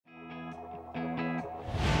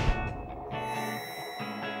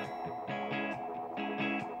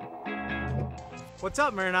What's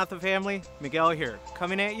up, Maranatha family? Miguel here,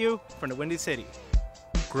 coming at you from the Windy City.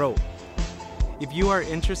 Growth. If you are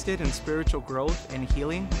interested in spiritual growth and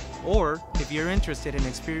healing, or if you're interested in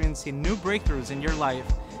experiencing new breakthroughs in your life,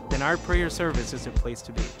 then our prayer service is the place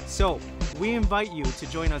to be. So, we invite you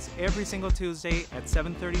to join us every single Tuesday at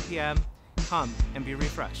 7:30 p.m. Come and be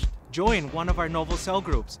refreshed. Join one of our Novo Cell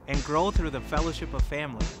groups and grow through the fellowship of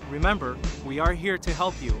family. Remember, we are here to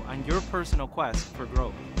help you on your personal quest for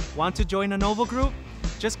growth. Want to join a Novo group?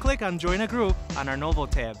 Just click on Join a Group on our Novo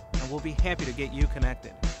tab and we'll be happy to get you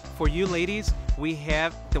connected. For you ladies, we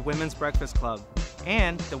have the Women's Breakfast Club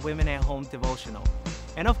and the Women at Home Devotional.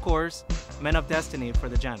 And of course, Men of Destiny for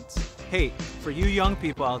the gents. Hey, for you young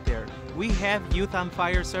people out there, we have Youth on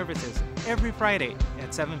Fire services every Friday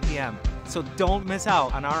at 7 p.m. So don't miss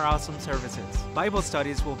out on our awesome services. Bible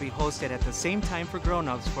studies will be hosted at the same time for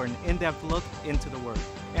grown-ups for an in-depth look into the Word.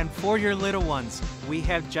 And for your little ones, we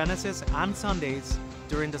have Genesis on Sundays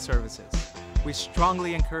during the services. We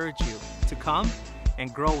strongly encourage you to come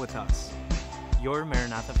and grow with us. Your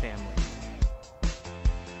Maranatha family.